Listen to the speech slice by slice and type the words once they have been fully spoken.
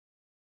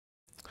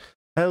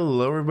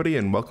Hello, everybody,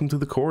 and welcome to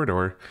The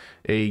Corridor,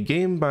 a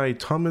game by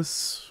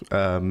Thomas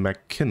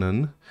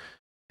McKinnon.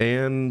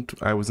 And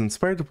I was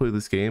inspired to play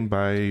this game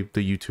by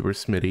the YouTuber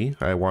Smitty.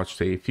 I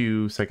watched a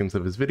few seconds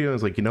of his video and I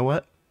was like, you know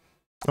what?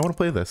 I want to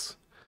play this.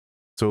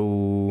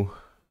 So,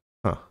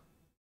 it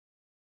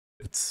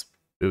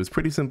was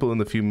pretty simple in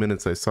the few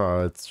minutes I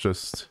saw. It's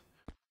just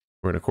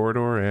we're in a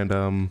corridor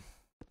and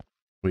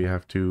we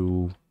have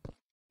to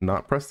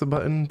not press the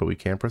button, but we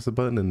can press the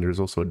button, and there's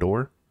also a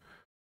door.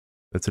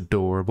 That's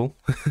adorable.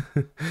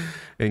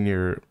 And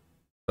you're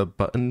a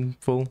button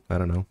full, I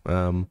don't know.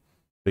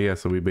 But yeah,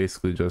 so we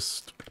basically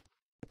just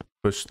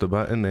push the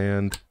button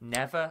and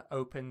never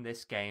open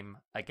this game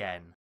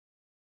again.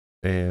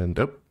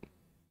 Oh,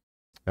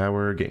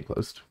 our game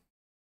closed.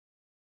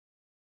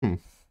 You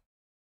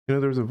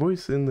know, there was a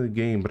voice in the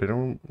game, but I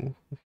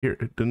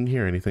didn't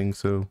hear anything,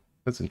 so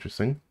that's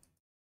interesting.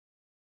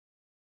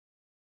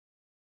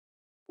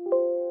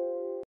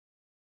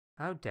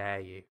 How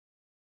dare you?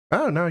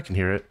 Oh, now I can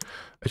hear it.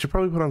 I should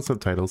probably put on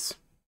subtitles.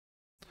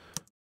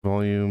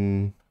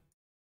 Volume,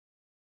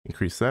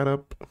 increase that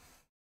up,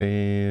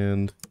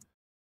 and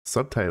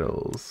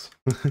subtitles.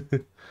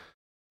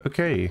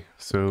 Okay,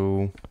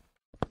 so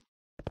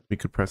we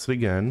could press it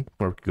again,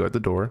 or we could go at the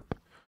door.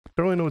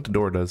 Don't really know what the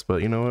door does,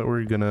 but you know what?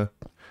 We're gonna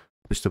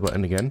push the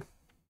button again.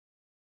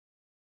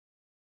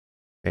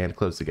 And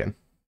close again.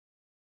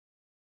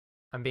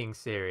 I'm being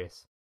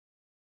serious.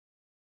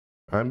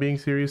 I'm being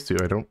serious too.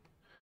 I don't...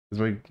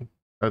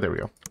 Oh, there we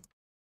go.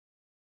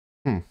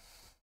 Well,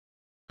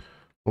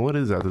 what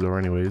is out the door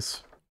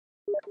anyways?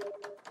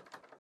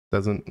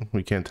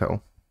 We can't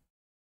tell.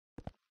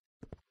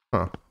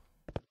 Huh.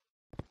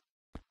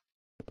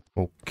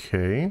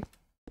 Okay.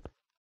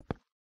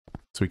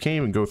 So we can't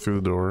even go through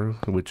the door,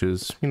 which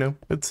is, you know,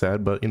 it's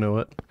sad, but you know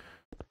what?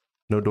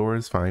 No door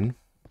is fine.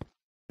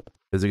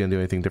 Is it gonna do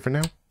anything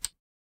different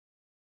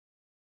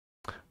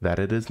now? That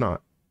it is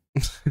not.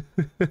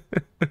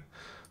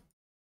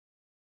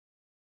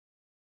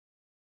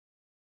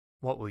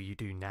 What will you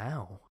do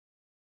now?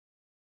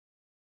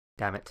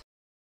 Damn it.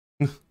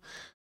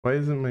 Why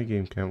isn't my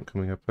game count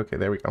coming up? Okay,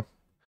 there we go.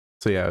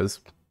 So yeah, it was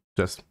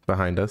just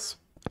behind us.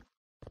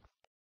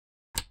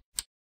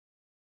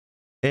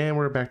 And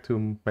we're back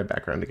to my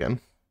background again.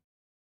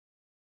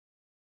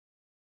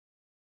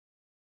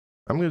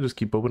 I'm gonna just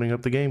keep opening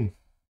up the game.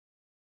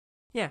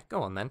 Yeah,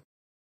 go on then.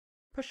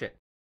 Push it.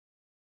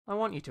 I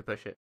want you to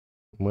push it.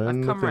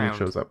 When the thing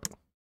shows up.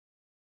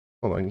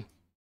 Hold on.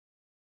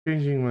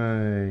 Changing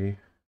my...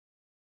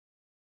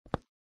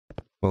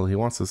 Well, he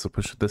wants us to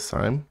push it this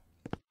time.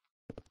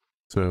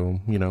 So,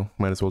 you know,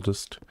 might as well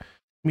just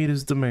meet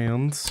his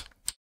demands.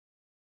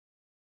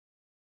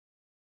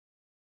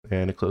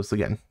 And it closed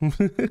again.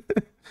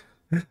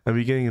 I'm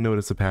beginning to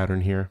notice a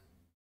pattern here.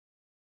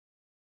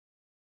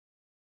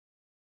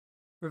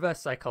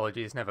 Reverse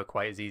psychology is never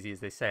quite as easy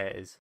as they say it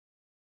is.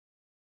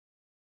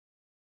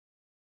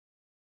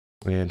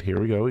 And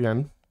here we go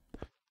again.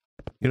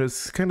 You know,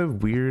 it's kind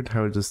of weird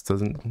how it just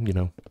doesn't, you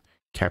know,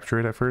 capture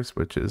it at first,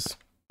 which is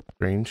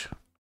strange.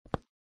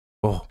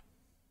 Oh.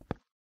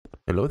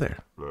 Hello there.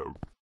 Hello.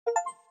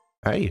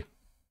 Hi.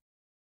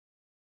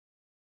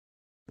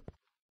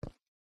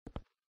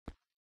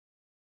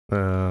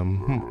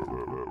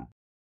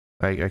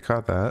 I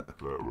caught that.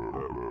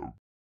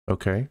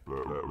 Okay.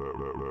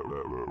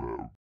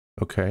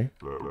 Okay.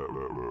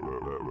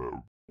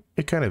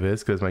 It kind of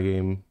is, because my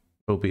game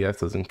OBS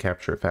doesn't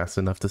capture it fast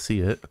enough to see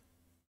it.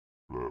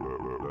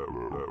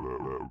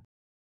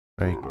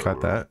 I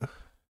caught that.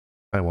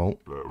 I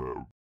won't.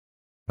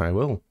 I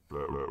will.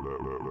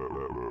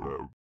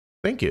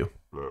 Thank you.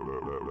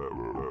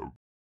 Well,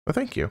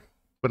 thank you.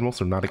 But I'm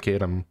also not a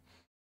kid. I'm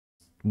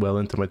well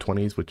into my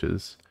 20s, which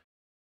is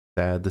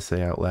sad to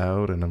say out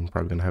loud, and I'm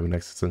probably gonna have an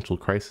existential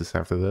crisis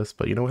after this,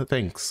 but you know what?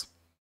 Thanks.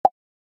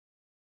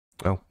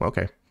 Oh,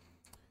 okay.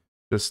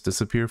 Just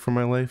disappear from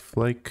my life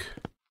like...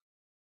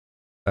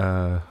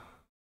 What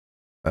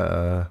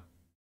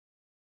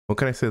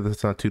can I say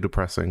that's not too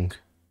depressing?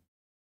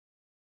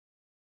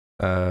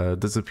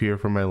 Disappear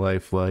from my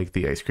life like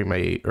the ice cream I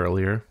ate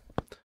earlier.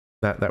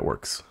 That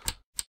works.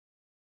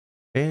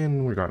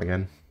 And we're gone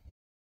again.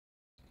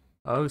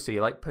 Oh, so you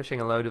like pushing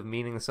a load of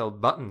meaningless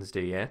old buttons, do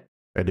you?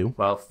 I do.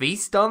 Well,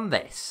 feast on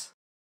this.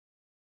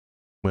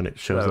 When it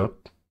shows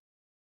up.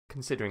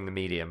 Considering the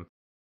medium.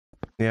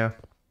 Yeah.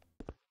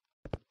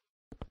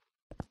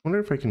 Wonder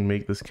if I can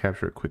make this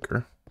capture it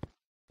quicker.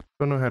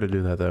 Don't know how to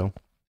do that though.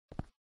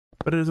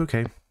 But it is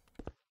okay.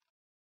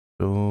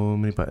 So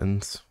many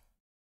buttons.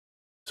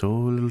 So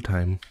little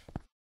time.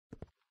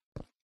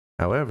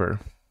 However,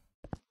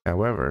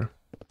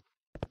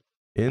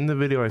 in the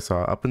video I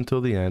saw up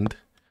until the end,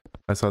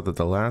 I saw that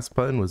the last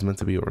button was meant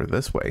to be over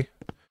this way.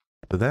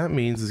 So that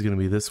means it's going to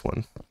be this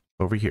one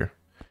over here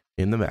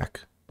in the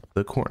back,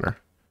 the corner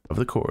of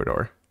the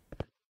corridor.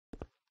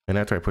 And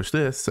after I push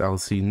this, I'll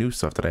see new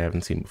stuff that I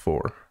haven't seen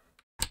before.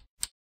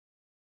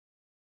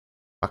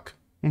 Fuck.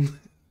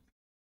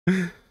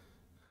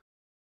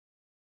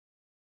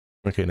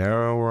 Okay,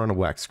 now we're on a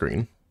black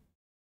screen.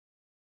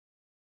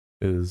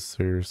 Is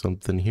there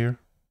something here?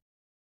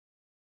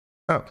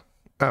 Oh,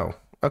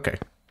 okay.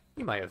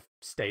 You might have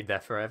stayed there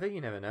forever, you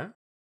never know.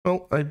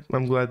 Well,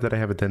 I'm glad that I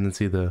have a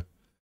tendency to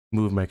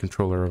move my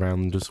controller around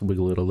and just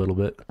wiggle it a little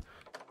bit. Can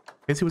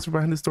I see what's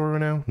behind this door right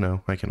now?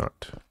 No, I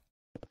cannot.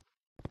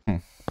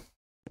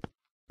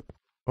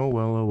 Oh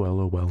well, oh well,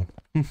 oh well.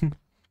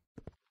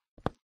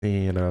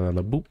 And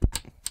boop.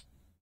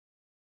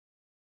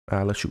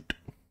 Let's shoot.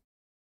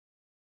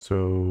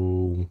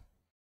 So,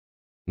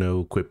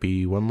 no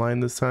quippy one line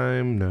this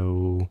time.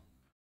 No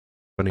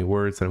funny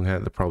words that I'm gonna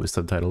have to probably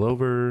subtitle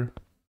over.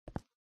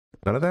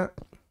 None of that.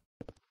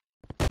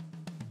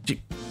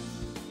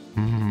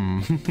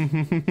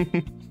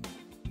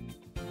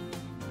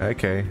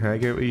 Okay, I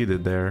get what you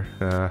did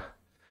there.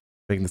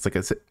 Making this like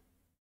a sit.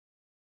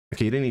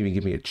 Okay, you didn't even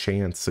give me a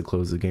chance to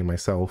close the game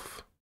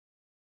myself.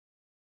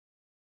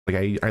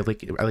 Like I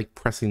like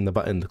pressing the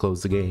button to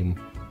close the game.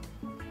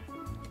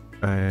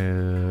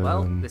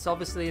 Well, this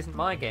obviously isn't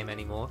my game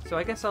anymore, so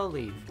I guess I'll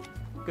leave.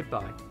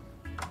 Goodbye.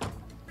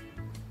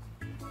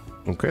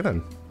 Okay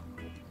then.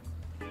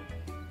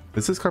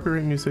 Is this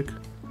copyright music?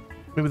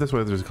 Maybe that's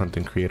why there's a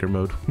content creator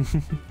mode.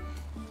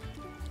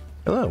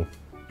 Hello.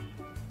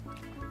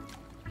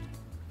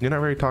 You're not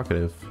very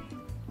talkative.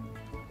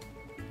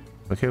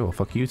 Okay, well,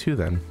 fuck you too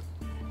then.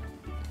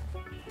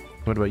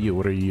 What about you?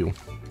 What are you?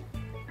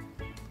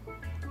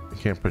 I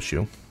can't push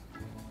you.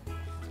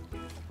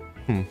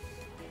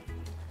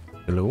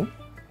 Hello?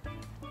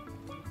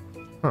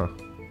 Huh.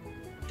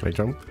 Can I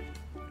jump?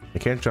 I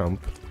can't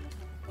jump.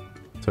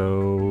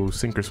 So,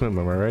 sink or swim,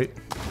 am I right?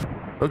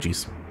 Oh,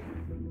 jeez.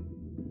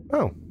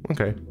 Oh,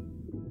 okay.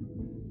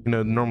 You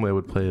know, normally I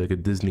would play like a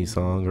Disney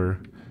song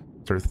or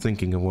start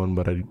thinking of one,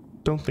 but I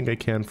don't think I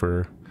can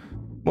for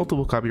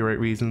multiple copyright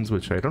reasons,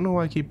 which I don't know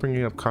why I keep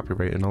bringing up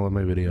copyright in all of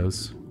my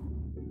videos.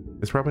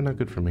 It's probably not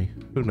good for me.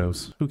 Who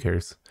knows? Who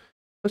cares?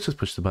 Let's just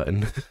push the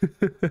button.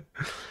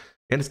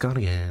 And it's gone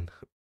again.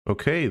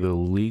 Okay, the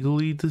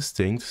legally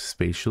distinct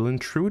spatial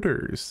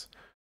intruders.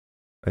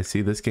 I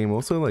see this game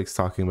also likes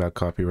talking about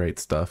copyright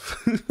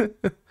stuff.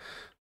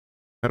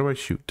 How do I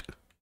shoot?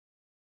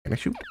 Can I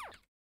shoot?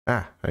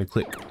 Ah, I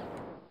click.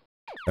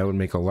 That would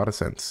make a lot of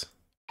sense.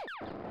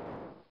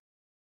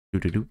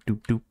 And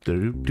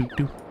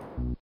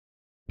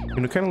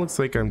it kind of looks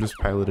like I'm just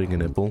piloting a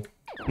nipple.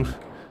 Am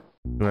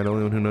I the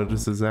only one who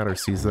notices that or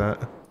sees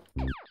that?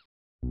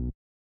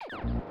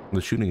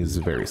 The shooting is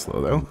very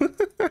slow though.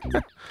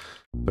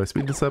 Do I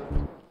speed this up?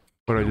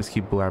 Or do I just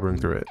keep blabbering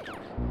through it?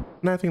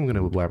 No, I think I'm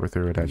gonna blabber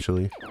through it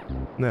actually.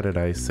 Now that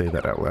I say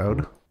that out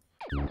loud.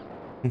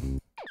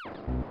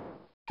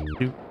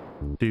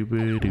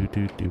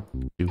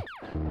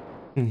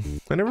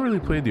 I never really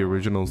played the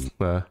original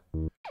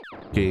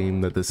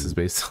game that this is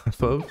based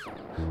off of.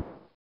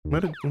 Why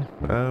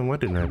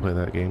didn't I play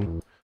that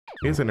game?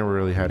 I guess I never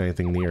really had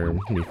anything near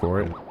me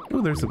for it.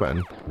 Oh, there's the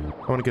button.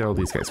 I want to get all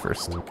these guys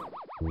first.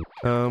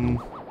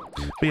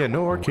 But yeah,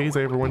 no arcades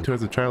I ever went to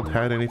as a child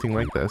had anything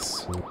like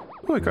this.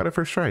 Oh, I got it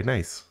first try.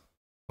 Nice.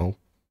 Oh,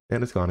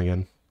 and it's gone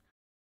again.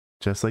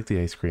 Just like the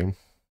ice cream.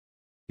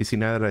 You see,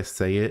 now that I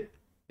say it,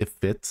 it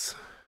fits.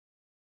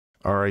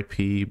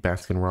 R.I.P.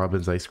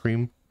 Baskin-Robbins ice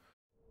cream.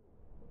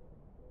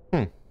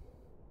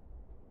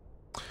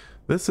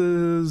 This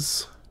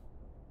is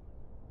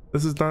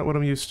not what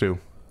I'm used to.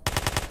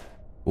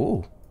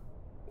 Oh.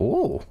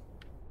 Oh.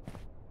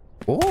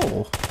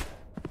 Oh.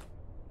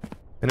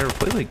 I never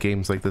played like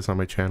games like this on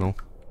my channel.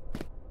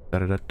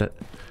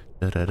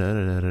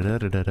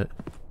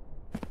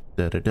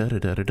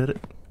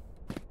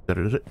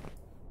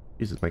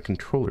 Jesus, my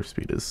controller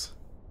speed is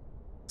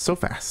so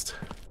fast.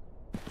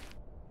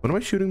 What am I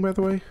shooting, by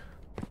the way?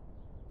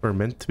 Or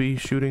meant to be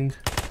shooting?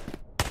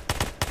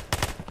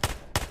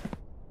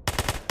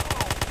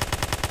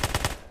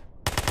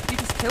 You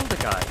just killed a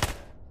guy.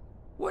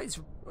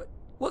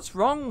 What's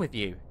wrong with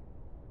you?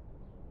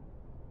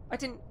 I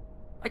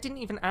didn't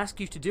even ask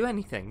you to do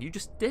anything. You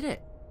just did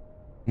it.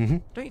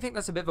 Don't you think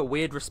that's a bit of a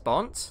weird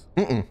response?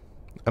 I'm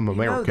American.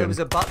 You know there was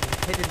a button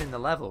hidden in the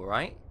level,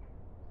 right?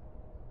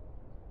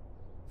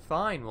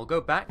 Fine, we'll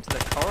go back to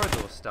the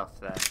corridor stuff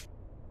then.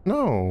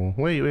 No,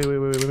 wait, let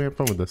me have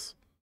fun with this.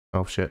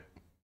 Oh shit.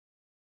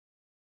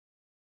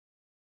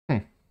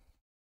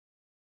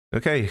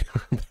 Okay,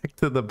 back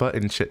to the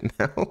button shit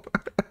now.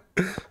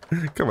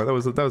 Come on, that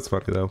was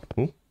funny though.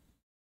 Ooh.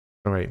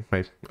 All right,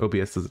 my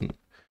OBS doesn't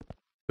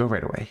go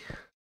right away.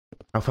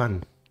 How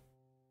fun.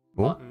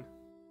 Ooh. Button,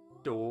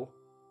 door,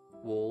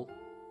 wall.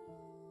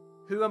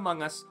 Who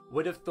among us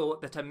would have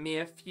thought that a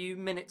mere few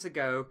minutes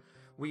ago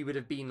we would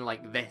have been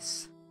like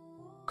this?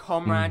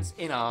 Comrades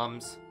in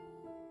arms.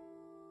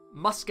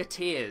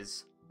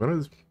 Musketeers. What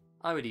is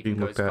I would even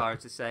go as far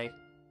as to say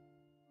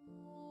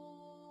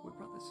we're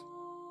brothers.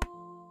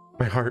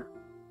 My heart.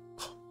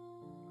 Oh,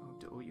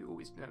 door, you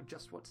always know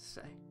just what to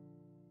say.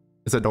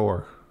 It's a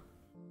door.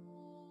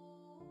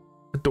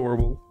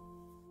 Adorable.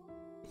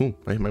 Ooh,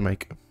 I hit my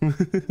mic.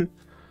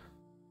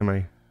 Am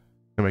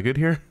I good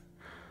here?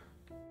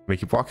 Am I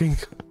keep walking?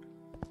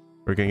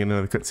 We're getting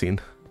another cutscene.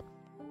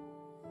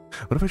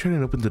 What if I try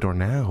and open the door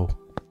now?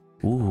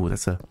 Ooh,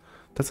 that's a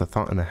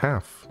thought and a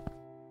half.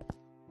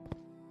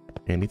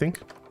 Anything?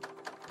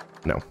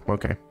 No.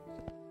 Okay.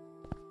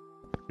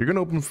 You're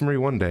gonna open for me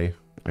one day.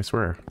 I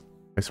swear.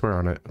 I swear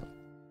on it.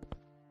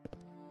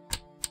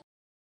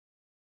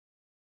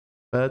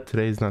 But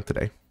today's not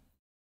today.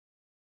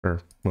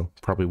 Or, well,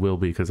 probably will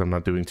be because I'm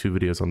not doing 2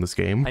 videos on this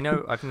game. I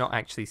know I've not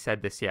actually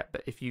said this yet,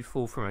 but if you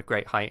fall from a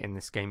great height in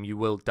this game, you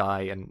will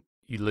die and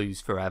you lose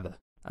forever.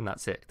 And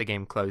that's it. The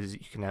game closes,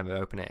 you can never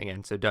open it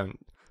again. So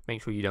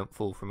make sure you don't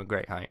fall from a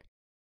great height.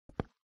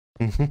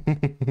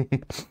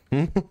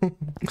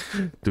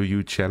 Do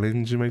you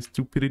challenge my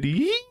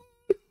stupidity?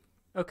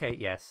 Okay,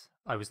 yes.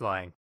 I was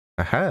lying.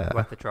 Aha.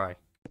 Worth a try.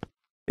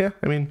 Yeah,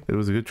 I mean, it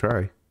was a good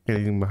try.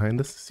 Anything behind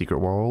us? Secret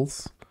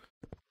walls?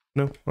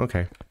 No?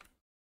 Okay.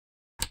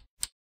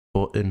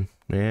 Button.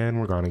 And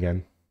we're gone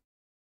again.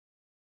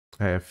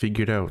 I have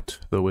figured out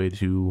the way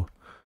to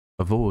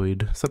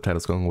avoid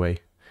subtitles going away.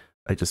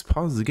 I just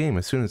pause the game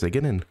as soon as I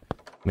get in.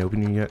 Can I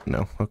open you yet?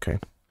 No. Okay.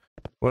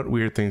 What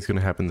weird thing's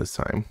gonna happen this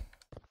time?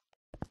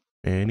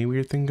 Any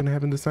weird thing gonna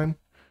happen this time?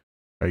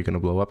 Are you gonna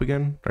blow up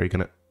again? Are you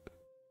gonna...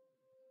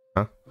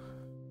 Huh?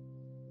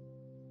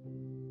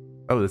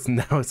 Oh,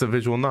 now it's a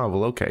visual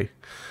novel. Okay.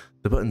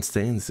 The button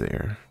stands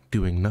there,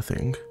 doing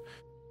nothing.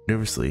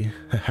 Nervously,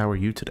 how are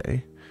you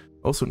today?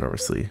 Also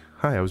nervously,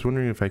 hi, I was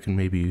wondering if I can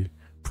maybe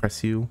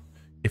press you,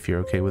 if you're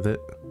okay with it.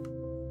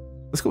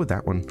 Let's go with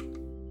that one.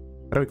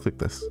 How do I click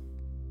this?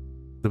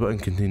 The button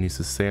continues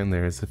to stand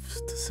there as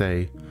if to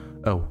say,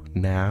 oh,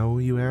 now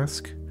you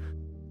ask?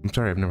 I'm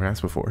sorry, I've never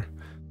asked before.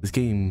 This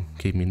game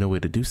gave me no way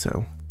to do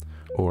so.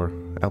 Or,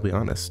 I'll be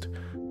honest,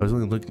 I was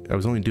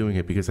only doing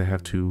it because I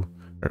have to...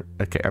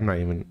 okay,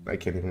 I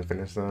can't even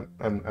finish that.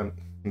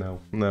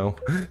 No.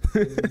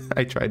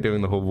 I tried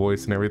doing the whole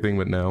voice and everything,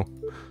 but no.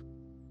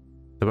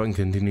 The button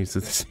continues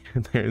to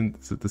stand there and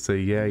to say,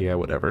 yeah,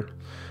 whatever.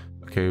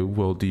 Okay,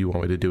 well, do you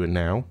want me to do it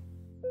now?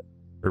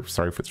 Or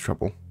sorry for the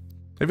trouble.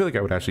 I feel like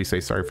I would actually say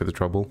sorry for the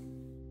trouble.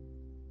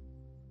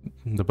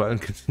 The button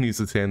continues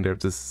to stand there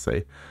to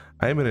say,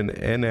 I am an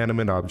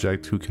inanimate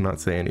object who cannot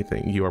say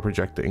anything. You are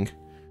projecting.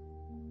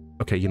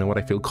 Okay, you know what?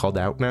 I feel called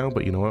out now,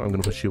 but you know what? I'm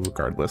going to push you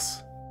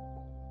regardless.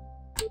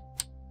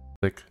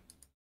 Like,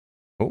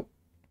 oh.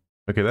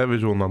 Okay, that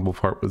visual novel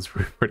part was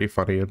pretty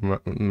funny. I'm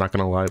not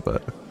going to lie,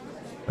 but...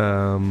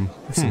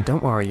 Listen,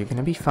 don't worry, you're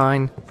gonna be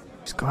fine.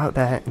 Just go out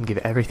there and give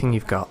it everything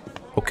you've got.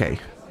 Okay.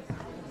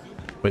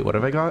 Wait, what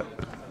have I got?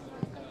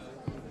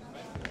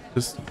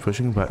 Just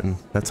pushing a button.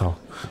 That's all.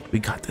 We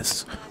got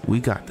this. We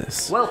got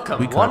this.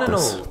 Welcome, one and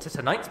all, to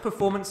tonight's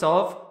performance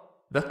of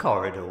The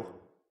Corridor.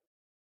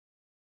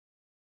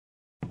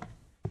 I'm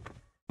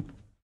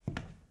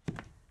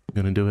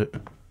gonna do it.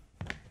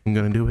 I'm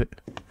gonna do it.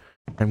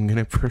 I'm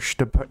gonna push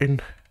the button.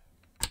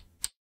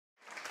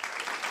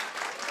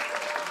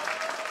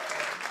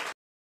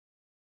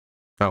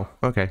 Oh,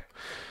 okay.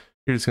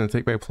 You're just gonna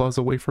take my applause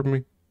away from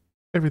me?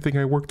 Everything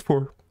I worked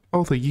for?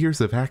 All the years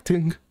of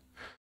acting?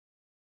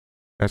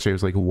 Actually, it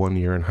was like 1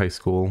 year in high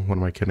school. What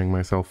am I kidding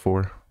myself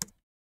for?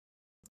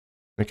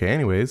 Okay,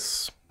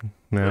 anyways.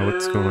 Now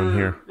what's going on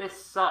here?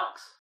 This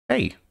sucks.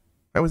 Hey!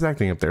 I was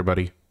acting up there,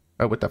 buddy.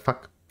 Oh, what the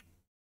fuck?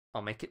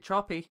 I'll make it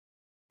choppy.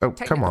 Oh,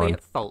 come on. Technically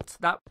at fault.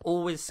 That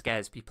always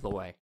scares people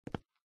away.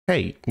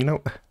 Hey, you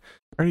know, I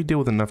already deal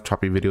with enough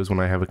choppy videos when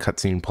I have a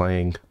cutscene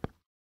playing.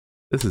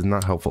 This is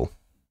not helpful.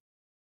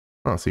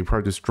 Oh, so you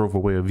probably just drove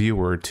away a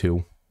viewer or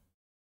two.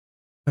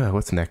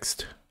 What's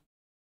next?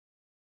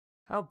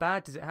 How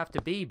bad does it have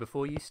to be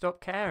before you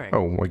stop caring?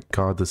 Oh my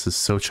god, this is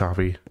so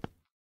choppy.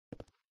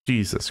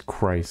 Jesus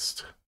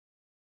Christ.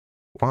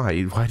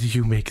 Why? Why do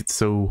you make it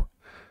so...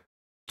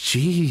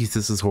 Jeez,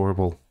 this is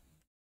horrible.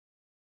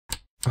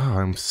 Oh,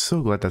 I'm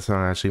so glad that's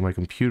not actually my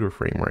computer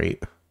frame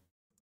rate.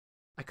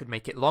 I could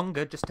make it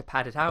longer just to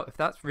pad it out if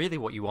that's really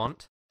what you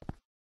want.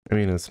 I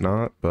mean, it's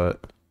not,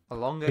 but... A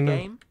longer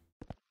game?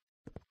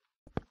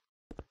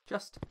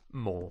 Just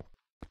more.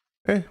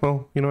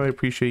 Well, you know, I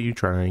appreciate you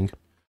trying.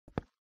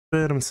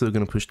 But I'm still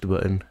gonna push the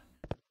button.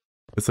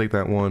 It's like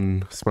that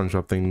one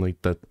SpongeBob thing,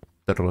 like that.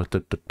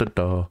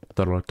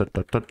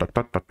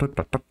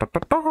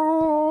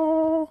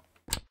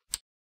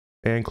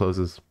 And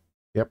closes.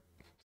 Yep.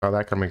 Saw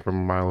that coming from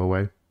a mile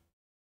away.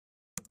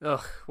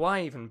 Ugh,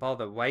 why even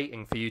bother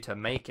waiting for you to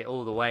make it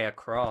all the way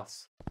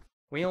across?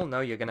 We all know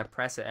you're gonna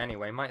press it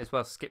anyway, might as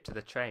well skip to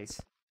the chase.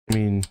 I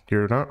mean,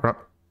 you're not wrong.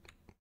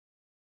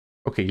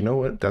 Okay, you know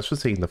what? That's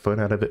just taking the fun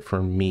out of it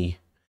for me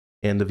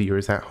and the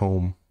viewers at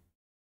home.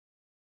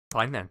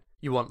 Fine then.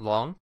 You want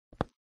long?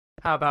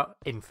 How about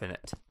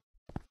infinite?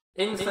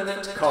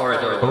 Infinite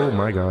corridor. Oh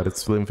my god,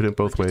 it's infinite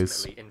both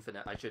ways.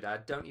 Infinite, I should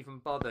add. Don't even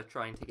bother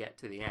trying to get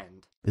to the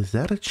end. Is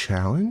that a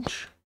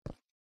challenge?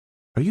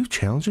 Are you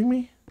challenging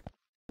me?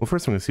 Well,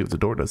 first I'm going to see if the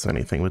door does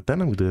anything, but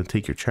then I'm going to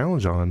take your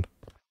challenge on.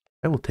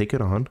 I will take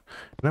it on,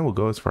 and I will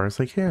go as far as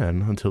I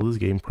can until this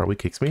game probably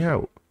kicks me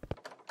out.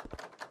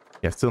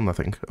 Yeah, still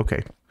nothing.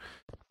 Okay.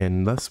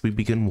 And thus we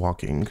begin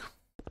walking.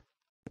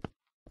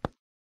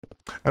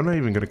 I'm not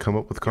even going to come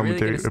up with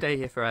commentary. You're really going to stay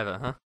here forever,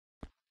 huh?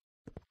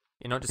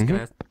 You're not just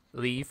going to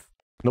leave?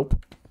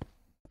 Nope.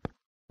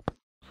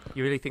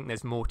 You really think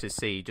there's more to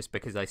see just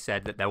because I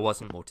said that there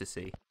wasn't more to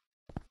see?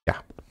 Yeah.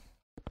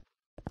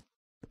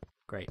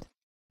 Great.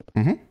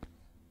 Mm-hmm.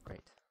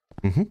 Great.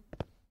 Mm-hmm.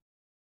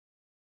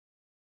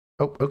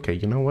 Oh, okay,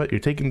 you know what? You're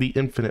taking the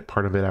infinite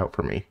part of it out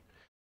for me.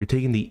 You're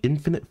taking the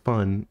infinite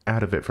fun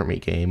out of it for me,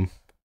 game.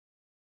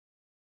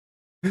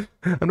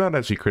 I'm not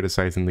actually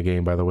criticizing the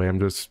game, by the way. I'm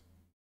just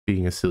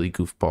being a silly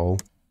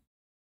goofball.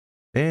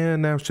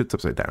 And now shit's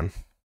upside down.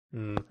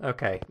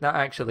 Okay, that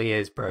actually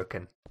is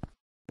broken.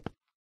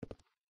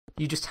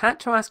 You just had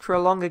to ask for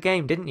a longer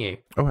game, didn't you?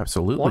 Oh,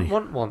 absolutely.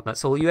 Want.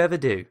 That's all you ever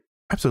do.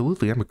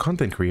 Absolutely. I'm a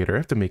content creator. I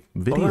have to make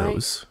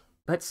videos. Right.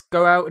 Let's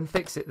go out and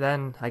fix it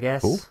then, I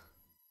guess. Cool.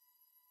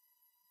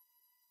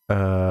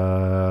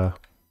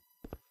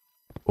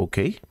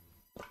 Okay.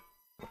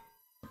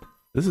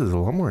 This is a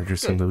lot more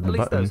interesting than the At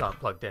least button. those aren't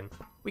plugged in.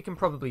 We can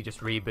probably just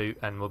reboot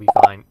and we'll be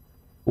fine.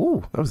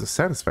 Ooh, that was a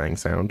satisfying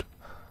sound.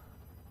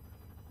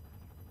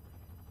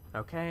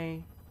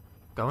 Okay.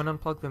 Go and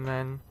unplug them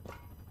then.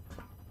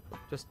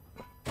 Just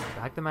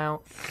drag them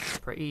out.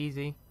 Pretty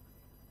easy.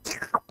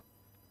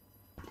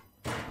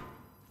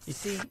 You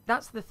see,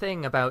 that's the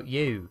thing about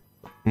you.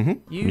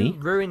 Mm-hmm. You Me?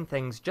 ruin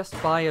things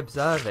just by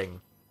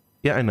observing.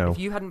 Yeah, I know. If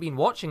you hadn't been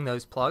watching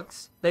those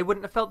plugs, they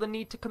wouldn't have felt the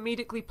need to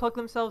comedically plug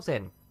themselves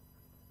in.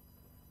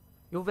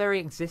 Your very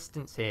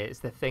existence here is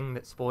the thing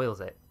that spoils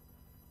it.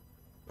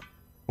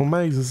 Well,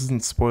 my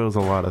existence spoils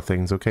a lot of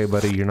things, okay,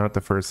 buddy? You're not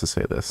the first to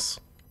say this.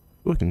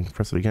 Ooh, I can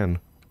press it again.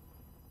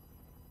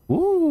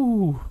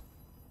 Woo!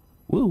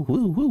 Woo,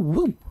 woo,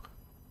 woo,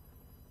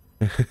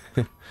 woo!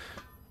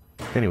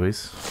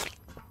 Anyways.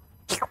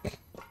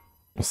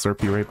 I'll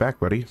slurp you right back,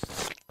 buddy.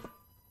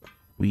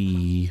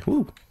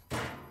 Woo!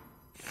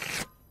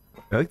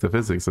 I like the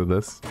physics of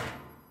this.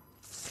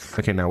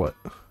 Okay, now what?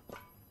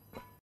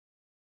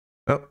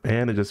 Oh,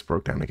 and it just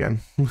broke down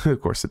again. Of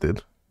course it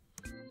did.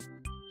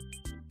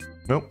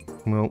 Nope.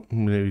 Well,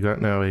 we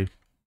got now a...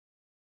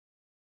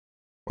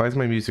 Why is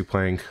my music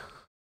playing?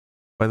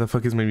 Why the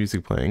fuck is my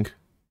music playing?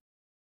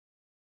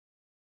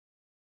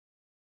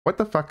 What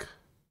the fuck?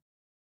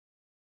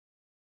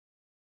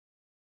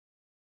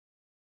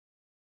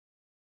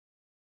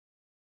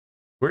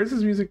 Where is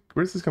this music?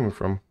 Where's this coming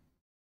from?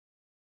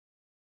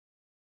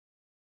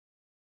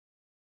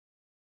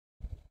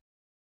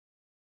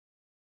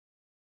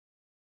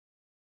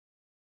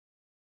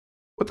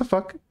 What the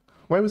fuck?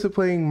 Why was it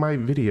playing my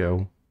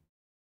video?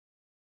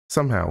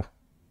 Somehow.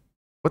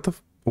 What the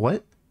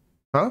what?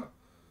 Huh?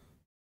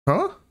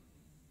 Huh?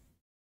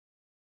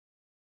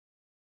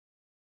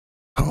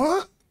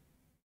 Huh?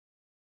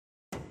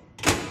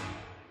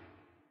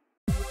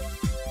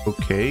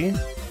 Okay.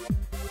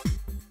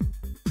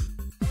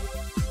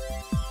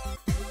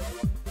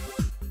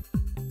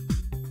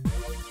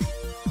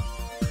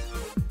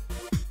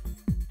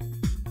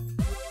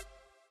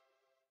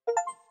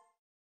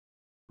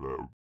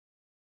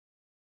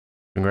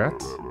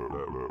 Congrats.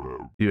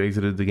 You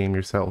exited the game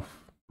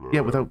yourself.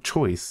 Yeah, without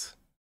choice.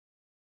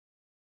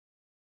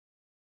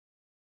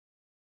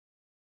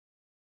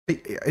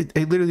 I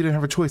literally didn't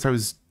have a choice. I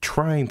was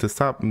trying to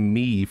stop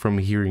me from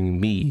hearing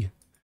me.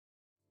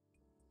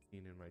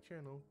 In my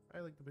channel,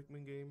 I like the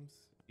Pikmin games,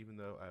 even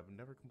though I've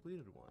never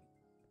completed one.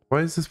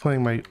 Why is this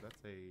playing my... That's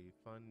a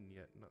fun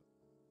yet not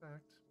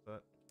fact,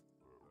 but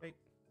hey,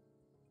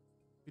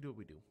 we do what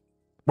we do.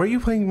 Why are you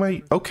playing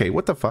my... Okay,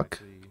 what the fuck?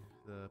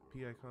 The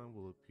P icon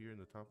will appear in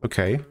the top of the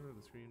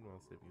screen while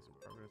saving some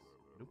progress.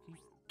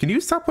 Can you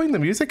stop playing the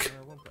music?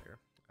 One player.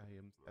 I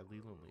am sadly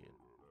lonely.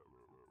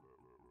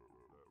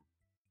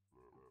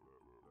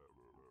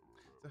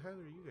 So how are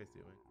you guys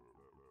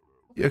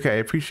doing? Okay, I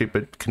appreciate,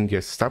 but can you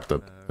stop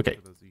the... Okay.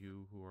 For those of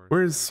you who are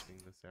Where's...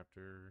 This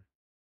after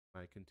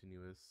my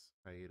continuous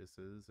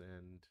hiatuses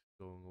and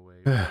going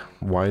away...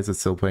 Why is it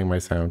still playing my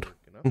sound?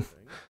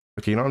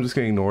 Okay, you know, I'm just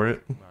gonna ignore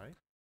it.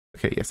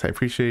 Okay, yes, I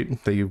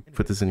appreciate that you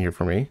put this in here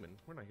for me.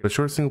 But a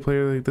short single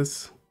player like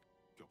this,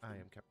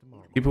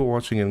 people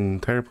watching an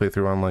entire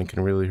playthrough online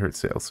can really hurt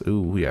sales.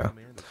 Ooh, yeah.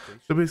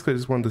 So basically, I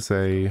just wanted to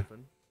say,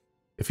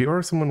 if you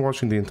are someone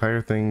watching the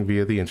entire thing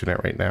via the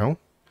internet right now,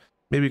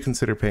 maybe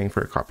consider paying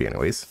for a copy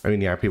anyways. I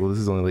mean, yeah, people, this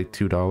is only like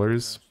 $2,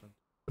 so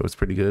it's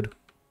pretty good.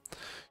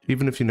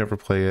 Even if you never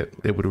play it,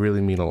 it would really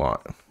mean a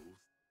lot.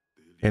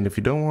 And if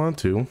you don't want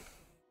to,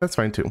 that's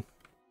fine too.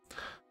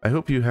 I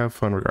hope you have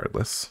fun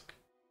regardless.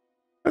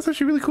 That's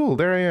actually really cool.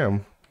 There I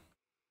am.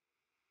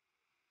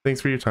 Thanks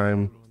for your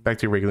time. Back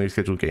to your regularly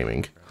scheduled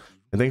gaming.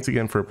 And thanks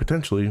again for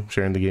potentially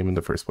sharing the game in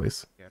the first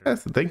place.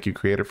 Yes, thank you,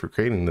 creator, for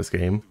creating this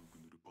game.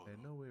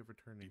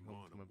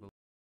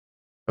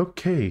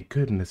 Okay,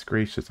 goodness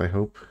gracious, I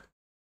hope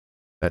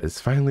that is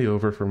finally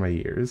over for my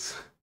ears.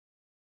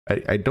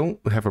 I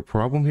don't have a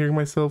problem hearing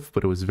myself,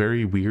 but it was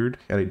very weird,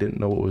 and I didn't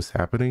know what was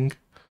happening.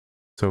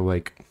 So,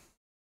 like,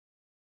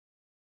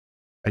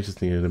 I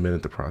just needed a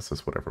minute to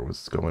process whatever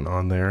was going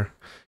on there.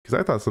 Because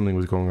I thought something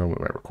was going on with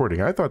my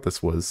recording. I thought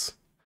this was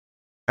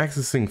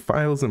accessing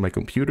files in my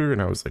computer,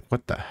 and I was like,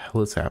 what the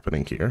hell is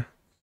happening here?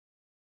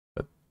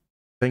 But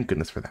thank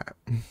goodness for that.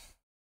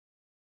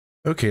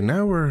 Okay,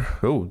 now we're...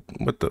 Oh,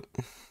 what the...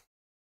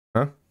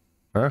 Huh?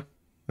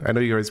 I know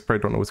you guys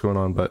probably don't know what's going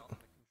on, but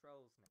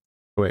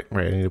wait,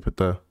 right, I need to put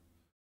the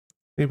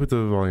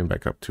volume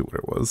back up to what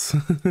it was.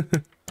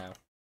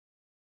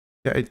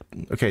 Yeah,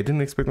 okay, I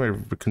didn't expect my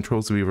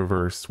controls to be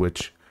reversed,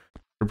 which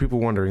for people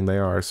wondering, they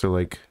are. So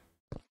like,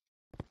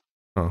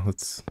 oh,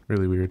 that's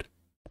really weird.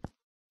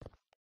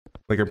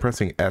 Like I'm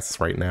pressing S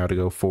right now to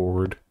go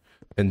forward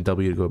and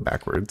W to go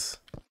backwards.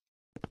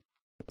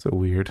 So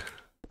weird.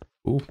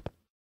 Ooh.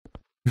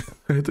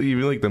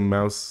 Even like the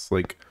mouse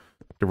like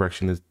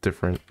direction is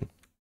different.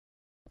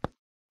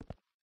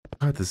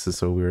 God, this is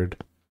so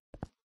weird.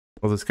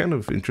 Well, it's kind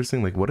of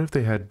interesting. Like, what if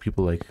they had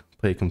people like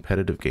play a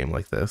competitive game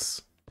like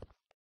this?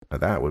 Now,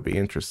 that would be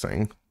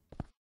interesting.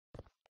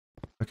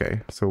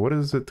 Okay, so what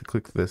is it to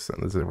click this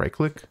then? Is it right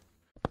click?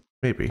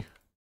 Maybe.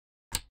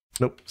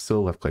 Nope,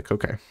 still left click.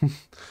 Okay.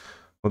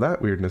 Well,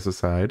 that weirdness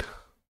aside.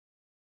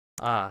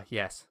 Ah,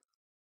 yes.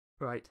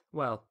 Right,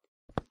 well.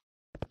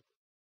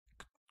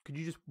 Could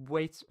you just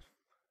wait?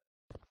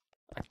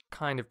 I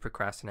kind of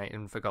procrastinated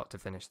and forgot to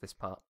finish this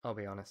part, I'll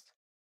be honest.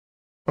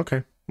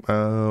 Okay.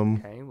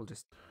 Okay, I'll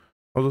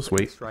just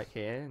wait. This right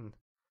here and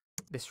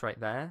this right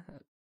there.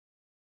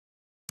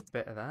 A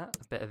bit of that,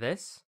 a bit of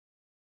this.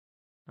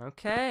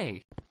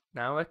 Okay.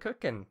 Now we're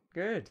cooking.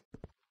 Good.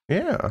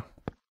 Yeah.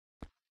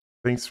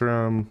 Thanks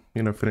for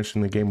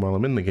finishing the game while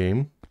I'm in the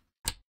game.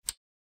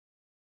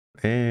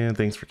 And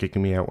thanks for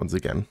kicking me out once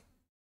again.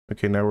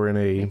 Okay, now we're in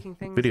a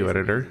video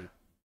editor. Easy.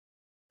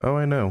 Oh,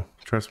 I know.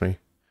 Trust me.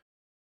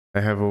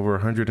 I have over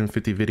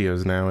 150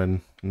 videos now,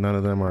 and none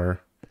of them are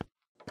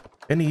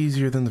any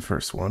easier than the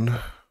first one.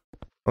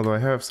 Although I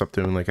have stopped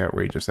doing like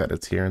outrageous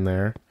edits here and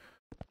there.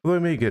 Although I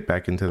may get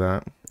back into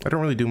that. I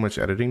don't really do much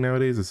editing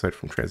nowadays aside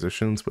from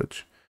transitions,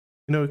 which,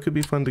 it could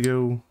be fun to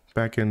go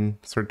back and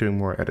start doing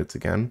more edits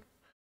again.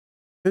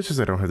 It's just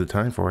I don't have the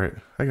time for it.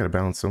 I gotta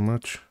balance so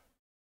much.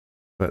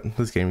 But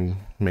this game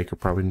maker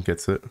probably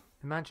gets it.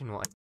 Imagine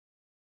what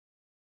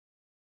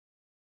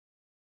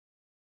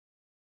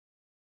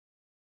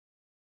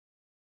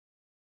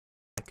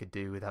I could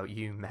do without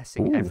you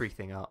messing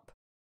everything up.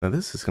 Now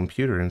this is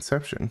computer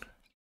inception.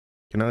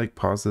 Can I like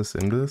pause this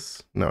into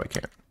this? No, I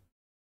can't.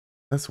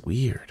 That's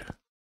weird.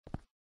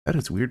 That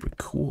is weird but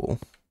cool.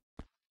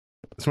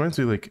 This reminds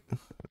me like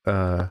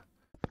that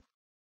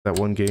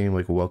one game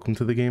like Welcome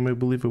to the Game, I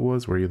believe it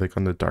was, where you're like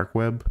on the dark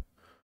web.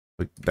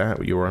 Like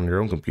that, you were on your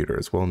own computer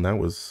as well, and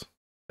that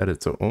had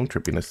its own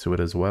trippiness to it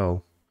as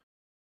well.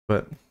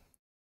 But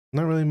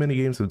not really many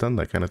games have done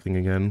that kind of thing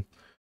again.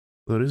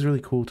 Though it is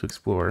really cool to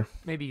explore.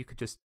 Maybe you could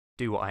just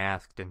do what I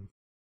asked and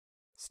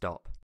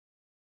stop.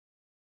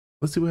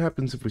 Let's see what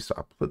happens if we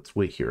stop. Let's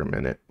wait here a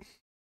minute.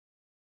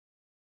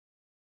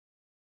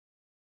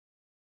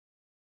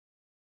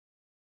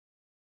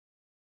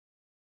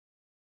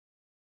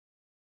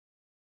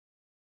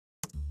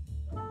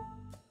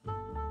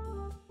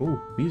 Oh,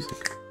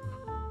 music.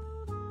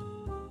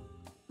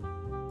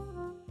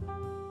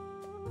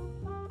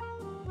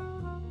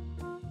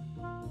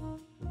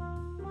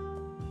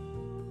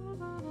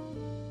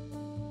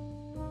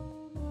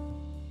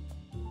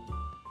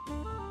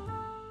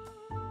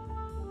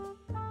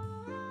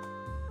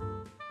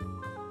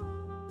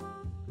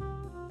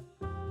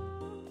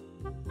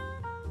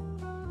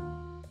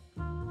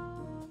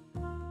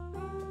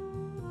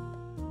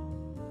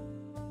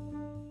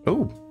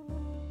 Oh,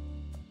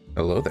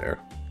 hello there.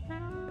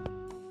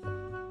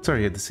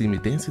 Sorry you had to see me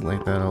dancing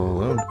like that all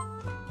alone.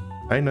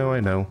 I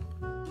know.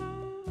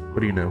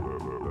 What do you know?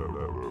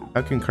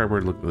 How can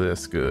cardboard look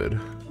this good?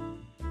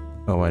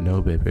 Oh, I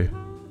know, baby.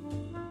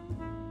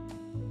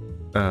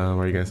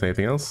 Are you gonna say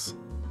anything else?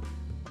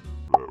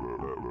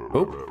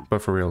 Oh,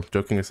 but for real,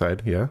 joking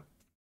aside, yeah?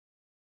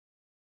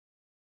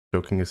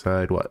 Joking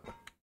aside, what?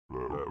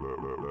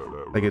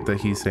 I get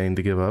that he's saying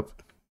to give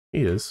up.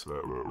 He is.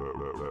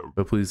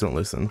 But please don't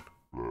listen.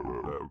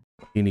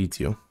 He needs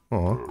you.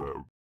 Aw.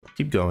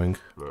 Keep going.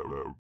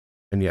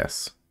 And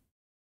yes,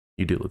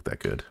 you do look that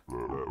good.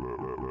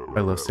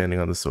 I love standing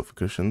on the sofa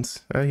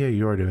cushions. Oh yeah,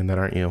 you are doing that,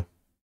 aren't you?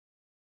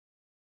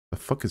 The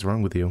fuck is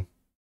wrong with you?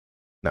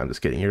 No, I'm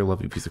just kidding. You're a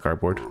lovely piece of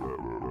cardboard.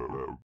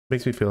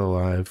 Makes me feel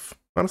alive.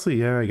 Honestly,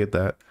 yeah, I get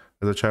that.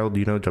 As a child,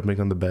 jumping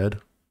on the bed?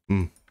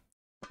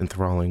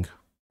 Enthralling.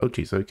 Oh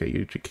jeez, okay,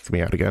 you kicked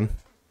me out again.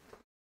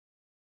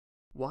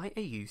 Why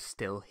are you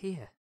still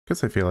here?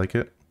 Because I feel like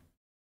it.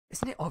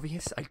 Isn't it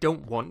obvious I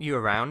don't want you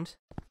around?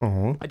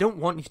 Oh. I don't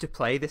want you to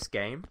play this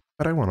game.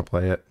 But I want to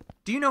play it.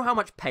 Do you know how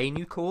much pain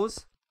you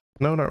cause?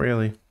 No, not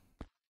really.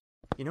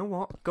 You know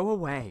what? Go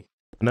away.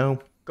 No.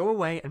 Go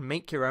away and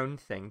make your own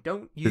thing.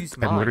 Don't use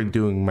mine. I'm literally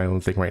doing my own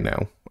thing right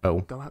now. Oh.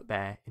 Go out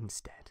there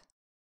instead.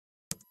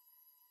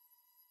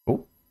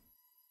 Oh.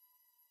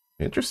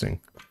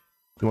 Interesting.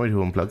 You want me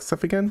to unplug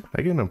stuff again?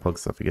 I can unplug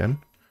stuff again.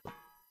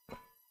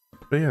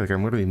 But yeah, like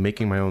I'm literally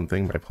making my own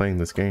thing by playing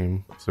this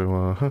game.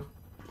 So,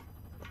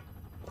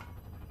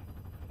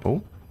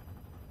 Oh.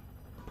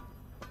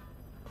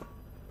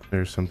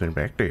 There's something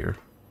back there.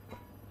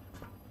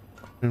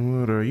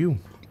 And what are you?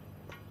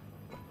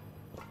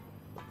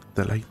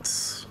 The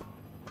lights.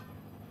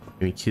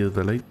 Can we kill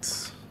the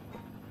lights?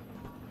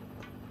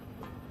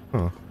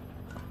 Huh.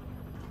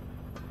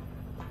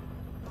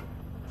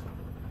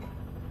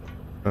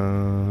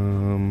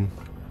 Oh,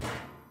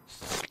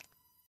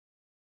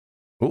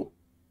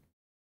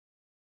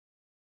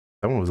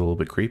 that one was a little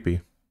bit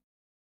creepy.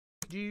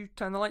 Did you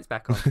turn the lights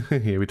back on?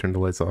 Yeah, we turned the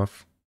lights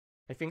off.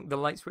 I think the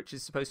light switch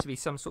is supposed to be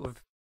some sort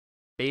of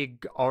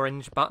big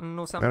orange button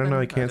or something. I don't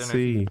know, I can't don't know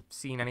see. if you've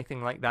seen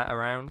anything like that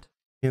around.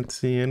 Can't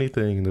see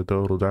anything in the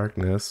total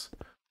darkness.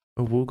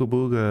 Oh, booga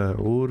booga.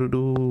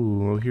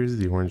 Oh, here's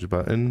the orange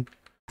button.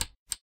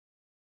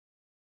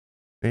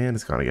 And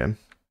it's gone again.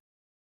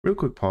 Real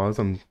quick pause.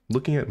 I'm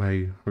looking at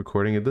my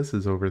recording and this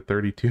is over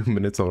 32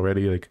 minutes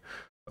already. Like,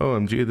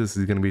 OMG, this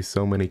is going to be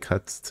so many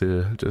cuts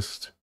to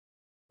just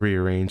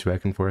rearrange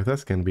back and forth.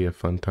 That's going to be a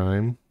fun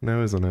time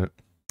now, isn't it?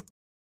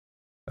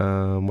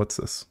 What's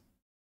this?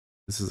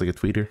 This is like a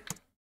tweeter.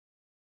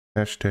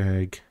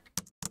 Hashtag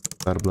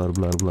blah blah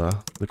blah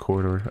blah the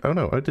corridor. Oh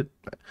no, I did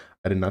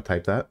not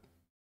type that.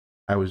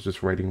 I was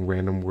just writing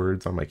random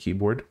words on my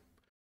keyboard.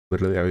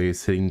 Literally, I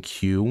was hitting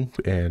Q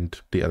and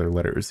the other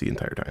letters the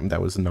entire time.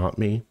 That was not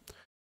me.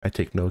 I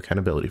take no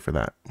accountability for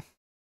that.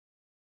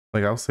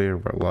 Like, I'll say a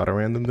lot of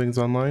random things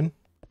online,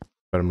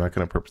 but I'm not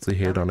going to purposely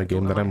hate on a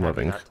game that I'm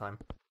loving.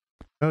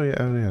 Oh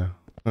yeah.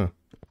 Huh.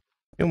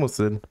 You almost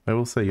did. I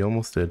will say, you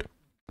almost did.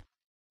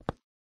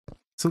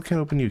 Still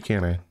can't open you,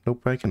 can I?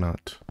 Nope, I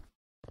cannot.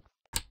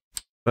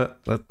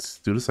 But let's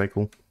do the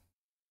cycle.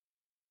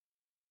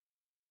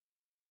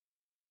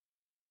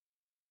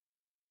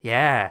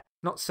 Yeah,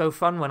 not so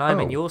fun when I'm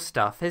in your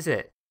stuff, is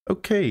it?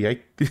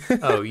 Okay,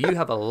 Oh, you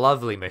have a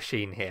lovely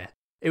machine here.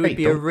 It would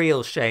be a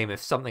real shame if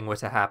something were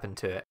to happen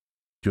to it.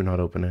 Do not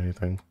open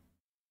anything.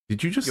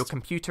 Did you just... Your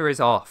computer is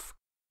off.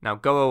 Now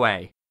go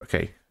away.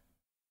 Okay.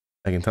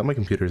 I can tell my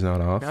computer's not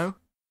off. No?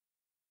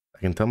 I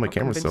can tell my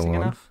camera's still on.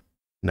 Enough?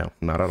 No,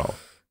 not at all.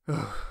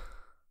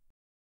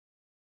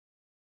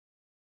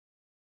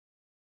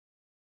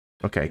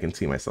 Okay, I can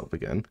see myself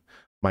again.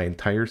 My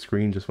entire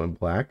screen just went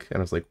black, and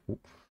I was like,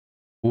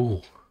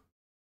 ooh.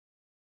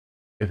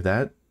 If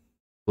that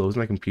closed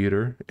my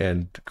computer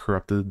and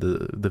corrupted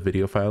the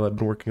video file I've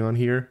been working on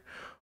here,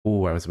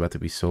 ooh, I was about to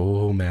be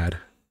so mad.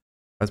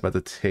 I was about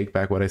to take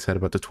back what I said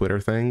about the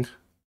Twitter thing.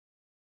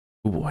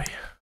 Oh boy.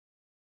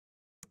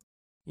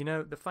 You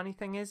know, the funny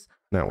thing is,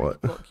 now I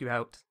what? could block you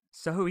out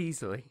so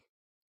easily.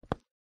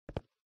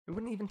 It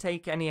wouldn't even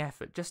take any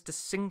effort, just a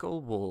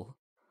single wall.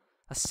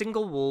 A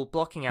single wall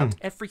blocking out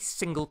every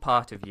single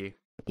part of you.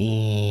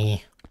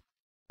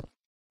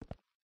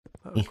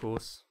 But of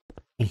course,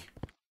 I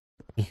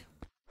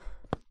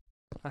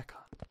can't.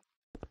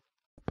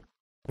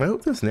 I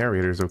hope this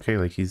narrator's okay,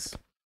 like sounds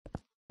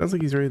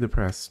like he's very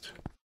depressed.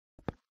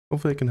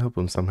 Hopefully I can help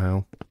him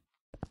somehow.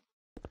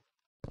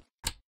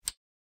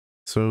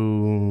 So,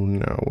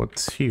 now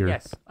what's here?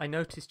 Yes, I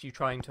noticed you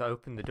trying to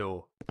open the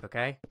door,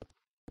 okay?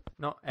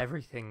 Not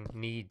everything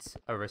needs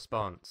a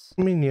response.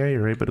 I mean, yeah,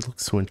 you're right, but it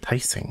looks so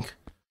enticing.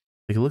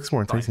 Like, it looks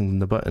more enticing than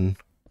the button.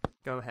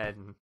 Go ahead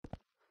and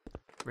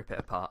rip it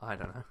apart, I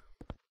don't know.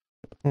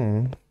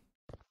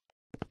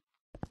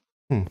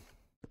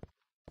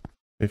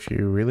 If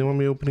you really want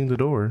me opening the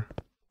door.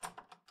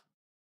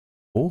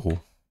 Oh.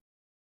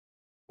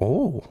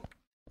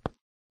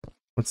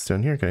 What's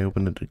down here? Can I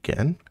open it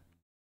again?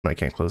 No, I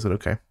can't close it,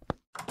 okay.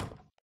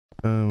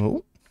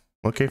 Oh.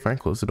 Okay, fine,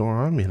 close the door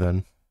on me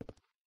then.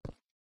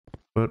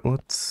 But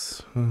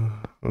what's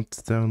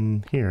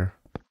down here?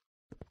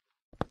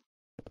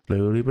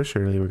 Slowly but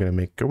surely, we're gonna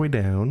make our way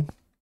down.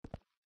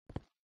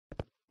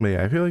 But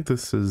yeah, I feel like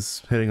this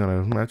is hitting on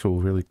an actual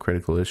really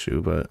critical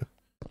issue, but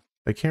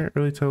I can't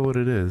really tell what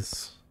it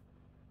is.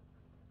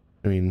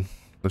 I mean,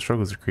 the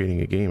struggles of creating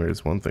a gamer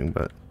is one thing,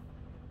 but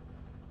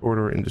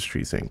Order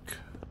Industries Inc.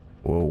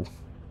 Whoa.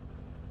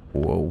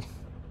 Oh.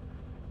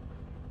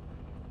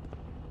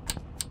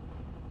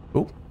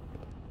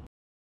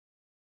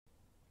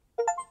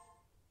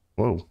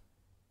 Whoa.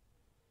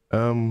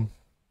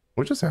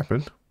 What just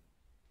happened?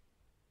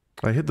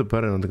 I hit the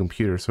button on the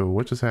computer, so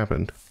what just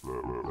happened?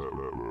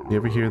 You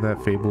ever hear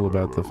that fable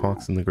about the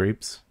fox and the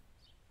grapes?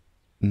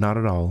 Not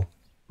at all.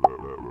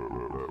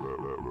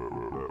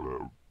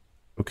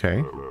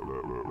 Okay.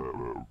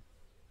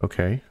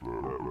 Okay.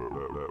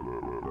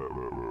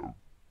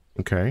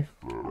 Okay.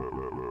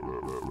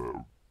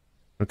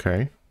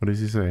 Okay. What does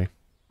he say?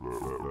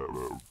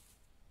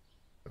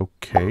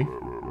 Okay.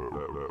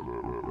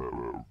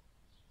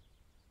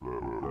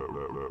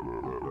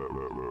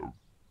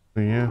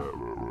 Yeah.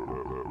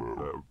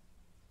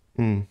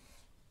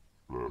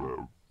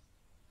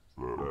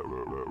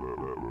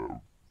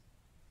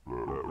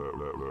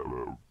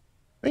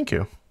 Thank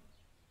you.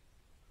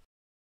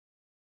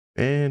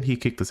 And he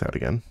kicked us out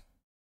again.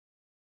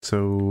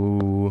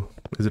 So,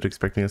 is it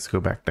expecting us to go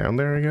back down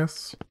there, I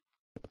guess?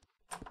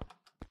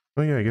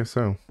 Oh yeah, I guess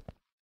so.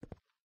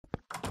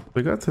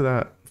 We got to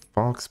that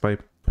fox by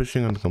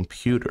pushing on the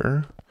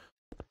computer.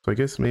 So I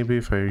guess maybe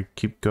if I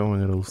keep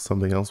going,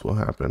 something else will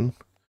happen.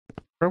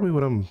 Probably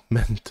what I'm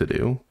meant to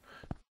do.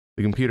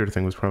 The computer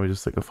thing was probably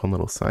just like a fun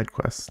little side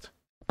quest.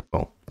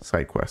 Well,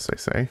 side quest, I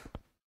say.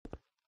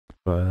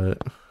 But...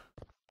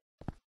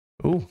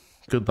 oh,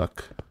 good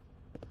luck.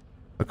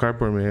 A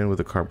cardboard man with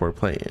a cardboard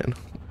plan.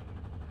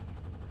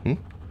 Hmm?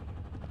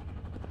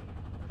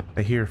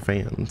 I hear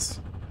fans.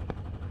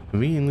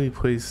 Conveniently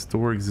placed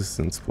door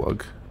existence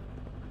plug.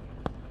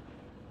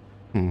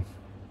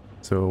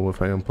 So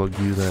if I unplug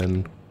you,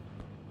 then...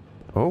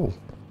 Oh!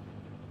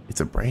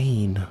 It's a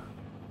brain!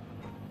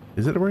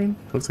 Is it a brain?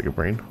 Looks like a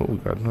brain. Oh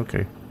god,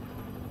 okay.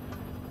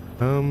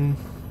 Well,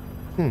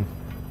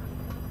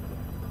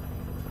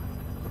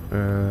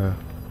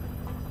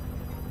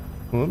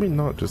 let me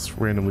not just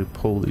randomly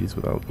pull these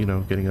without, you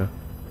know, getting a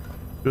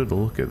good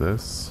look at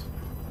this.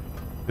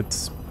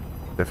 It's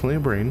definitely a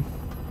brain.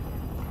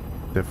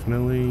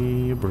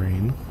 Definitely a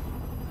brain.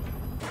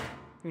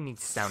 Who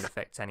needs sound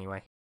effects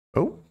anyway?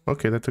 Oh,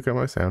 okay, that took out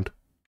my sound.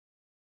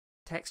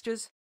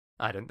 Textures?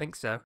 I don't think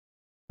so.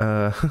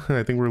 I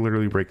think we're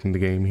literally breaking the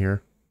game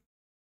here.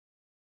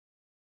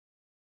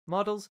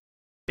 Models?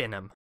 Bin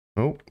 'em.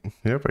 Oh,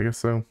 yep, I guess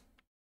so.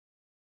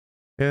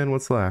 And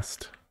what's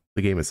last?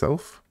 The game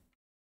itself?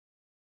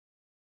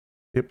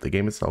 Yep, the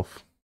game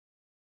itself.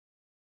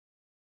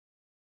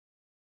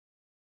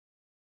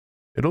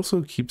 It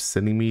also keeps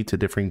sending me to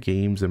different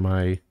games in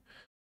my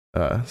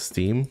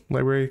Steam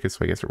library, so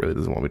I guess it really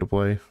doesn't want me to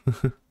play.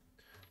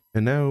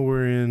 And now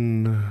we're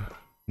in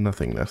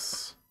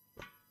nothingness.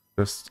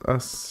 Just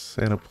us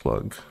and a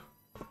plug.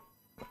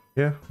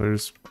 Yeah,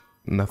 there's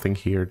nothing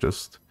here,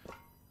 just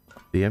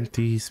the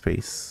empty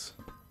space.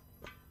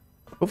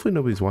 Hopefully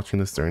nobody's watching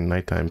this during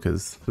nighttime,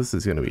 because this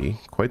is going to be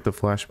quite the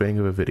flashbang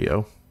of a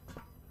video.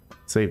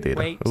 Save data.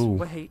 Wait,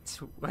 Ooh.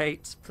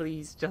 wait,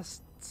 please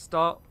just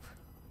stop.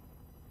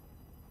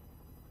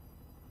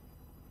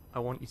 I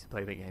want you to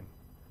play the game.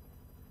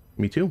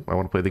 Me too. I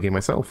want to play the game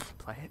myself.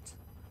 Play it.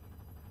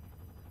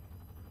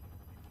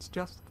 It's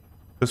just...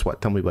 Just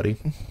what? Tell me, buddy.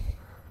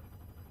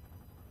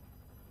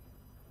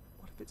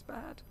 What if it's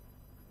bad?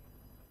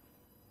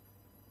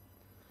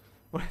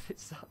 What if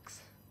it sucks?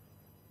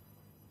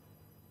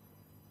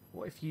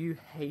 What if you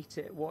hate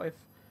it? What if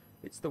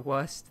it's the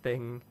worst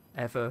thing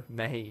ever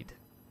made?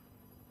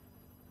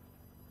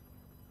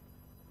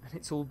 And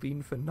it's all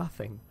been for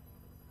nothing.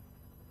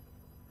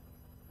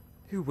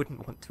 Who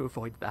wouldn't want to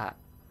avoid that?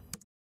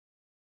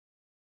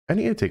 I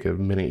need to take a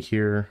minute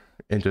here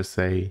and just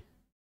say,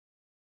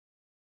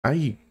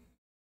 I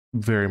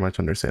very much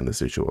understand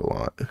this issue a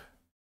lot.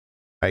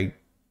 I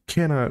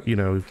cannot, you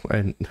know,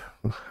 and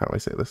how do I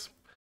say this?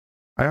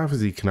 I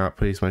obviously cannot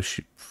place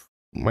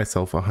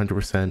myself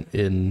 100%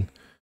 in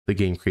the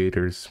game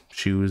creator's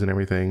shoes and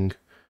everything,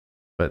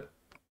 but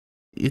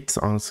it's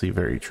honestly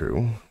very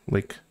true.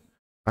 Like,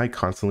 I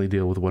constantly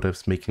deal with what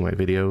ifs making my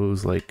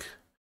videos. Like,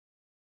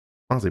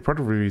 honestly, part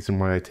of the reason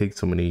why I take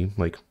so many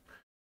like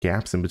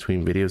gaps in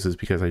between videos is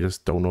because I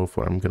just don't know if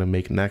what I'm gonna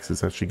make next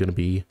is actually gonna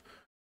be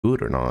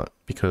good or not.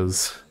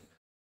 Because,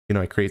 you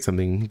know, I create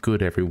something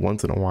good every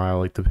once in a while,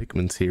 like the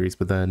Pikmin series,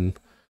 but then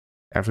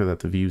after that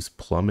the views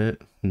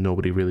plummet,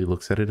 nobody really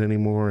looks at it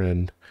anymore,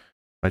 and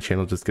my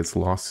channel just gets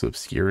lost to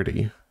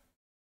obscurity.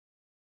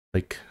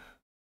 Like,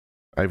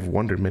 I've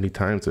wondered many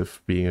times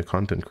if being a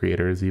content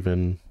creator is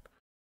even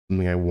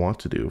something I want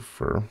to do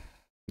for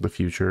the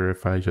future,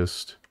 if I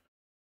just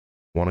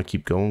want to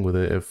keep going with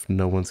it if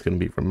no one's going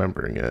to be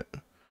remembering it.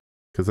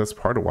 Because that's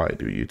part of why I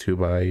do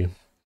YouTube. I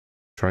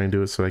try and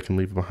do it so I can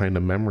leave behind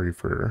a memory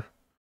for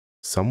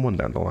someone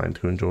down the line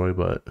to enjoy,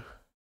 but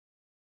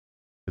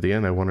at the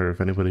end I wonder if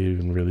anybody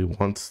even really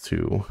wants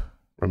to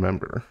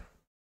remember.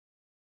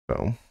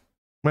 So,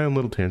 my own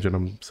little tangent,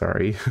 I'm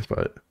sorry,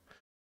 but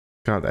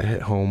God, that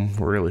hit home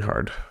really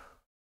hard.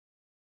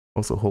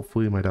 Also,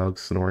 hopefully my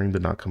dog's snoring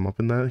did not come up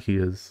in that. He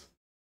is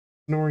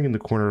snoring in the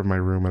corner of my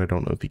room, and I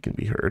don't know if he can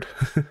be heard.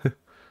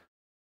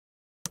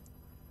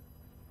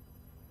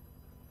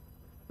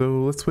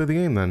 So let's play the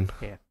game then.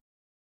 Here.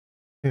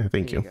 Yeah,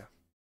 thank Here you. go.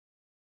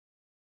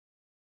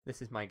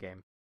 This is my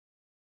game.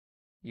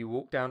 You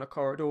walk down a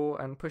corridor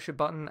and push a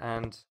button,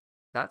 and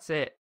that's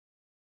it.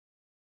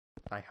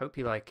 I hope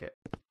you like it.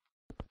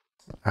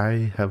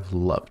 I have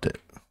loved it.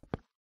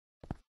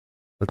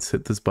 Let's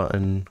hit this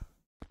button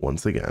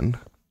once again.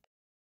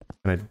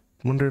 And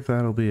I wonder if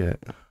that'll be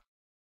it.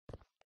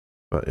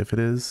 But if it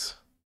is,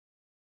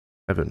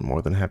 I've been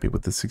more than happy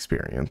with this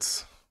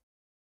experience.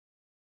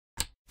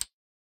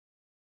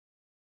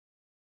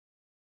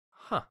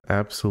 Huh.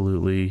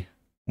 Absolutely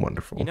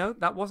wonderful. You know,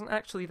 that wasn't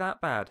actually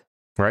that bad.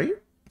 Right?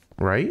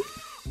 Right?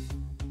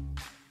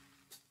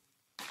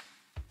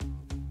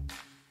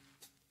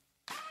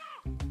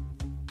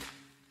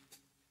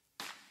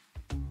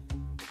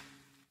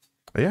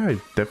 Yeah, I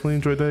definitely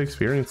enjoyed that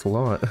experience a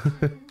lot.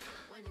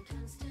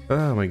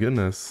 Oh my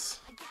goodness.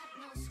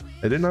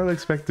 I did not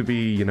expect to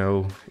be, you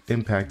know,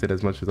 impacted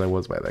as much as I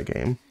was by that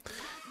game.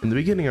 In the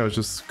beginning, I was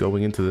just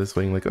going into this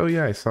being like, oh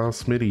yeah, I saw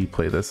Smitty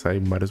play this, I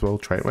might as well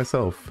try it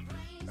myself.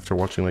 After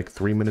watching like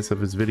 3 minutes of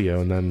his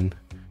video, and then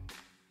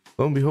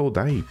lo and behold,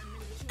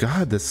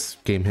 God, this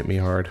game hit me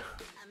hard.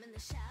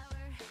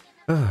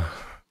 I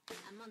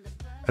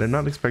did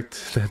not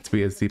expect that to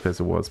be as deep as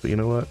it was, but you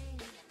know what?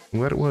 I'm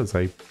glad it was.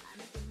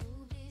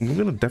 I'm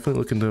gonna definitely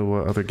look into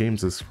what other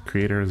games this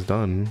creator has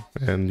done,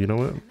 and you know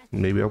what?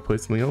 Maybe I'll play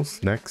something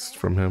else next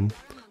from him.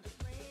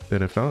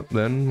 And if not,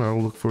 then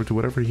I'll look forward to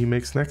whatever he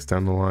makes next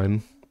down the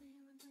line.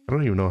 I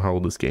don't even know how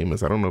old this game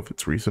is. I don't know if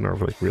it's recent or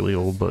like really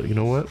old, but you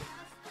know what?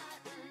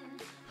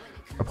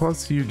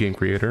 Applause to you, game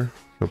creator.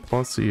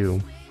 Applause to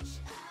you.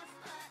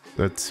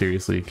 That's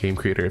seriously, game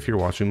creator, if you're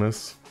watching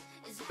this,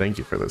 thank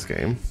you for this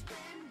game.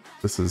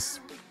 This is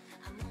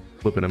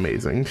flipping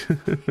amazing.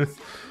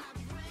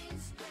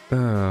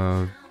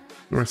 The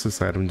rest of the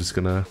side, I'm just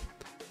gonna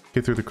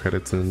get through the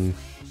credits, and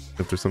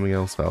if there's something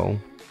else, I'll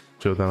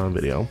show that on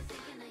video.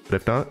 But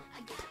if not,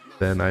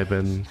 then I've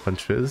been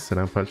Punch Fizz, and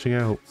I'm punching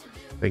out.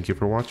 Thank you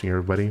for watching,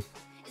 everybody.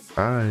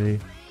 Bye.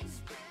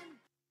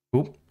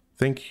 Oop.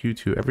 Thank you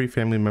to every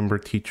family member,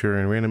 teacher,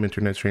 and random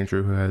internet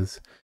stranger who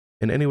has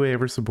in any way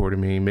ever supported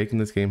me. Making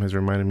this game has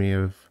reminded me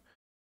of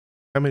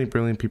how many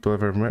brilliant people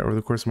I've ever met over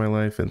the course of my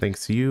life, and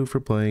thanks to you for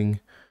playing.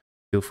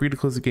 Feel free to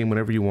close the game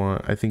whenever you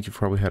want. I think you've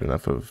probably had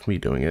enough of me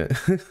doing it.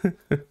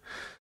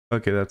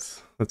 Okay,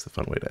 that's a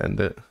fun way to end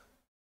it.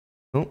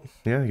 Oh,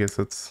 yeah, I guess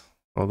that's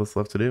all that's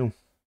left to do.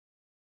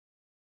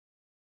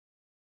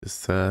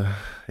 Just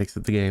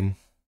exit the game.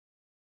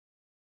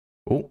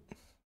 Oh,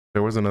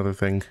 there was another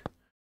thing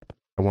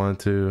I wanted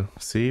to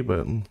see,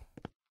 but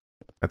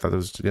I thought there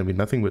was gonna be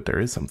nothing, but there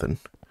is something.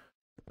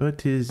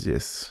 What is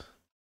this?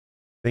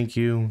 Thank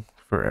you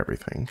for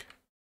everything.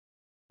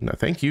 No,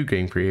 thank you,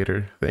 game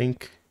creator.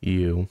 Thank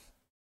you.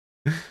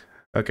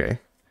 Okay,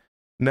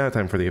 now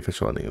time for the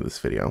official ending of this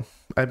video.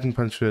 I've been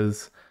Punch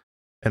Fizz,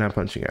 and I'm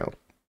punching out.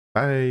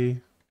 Bye.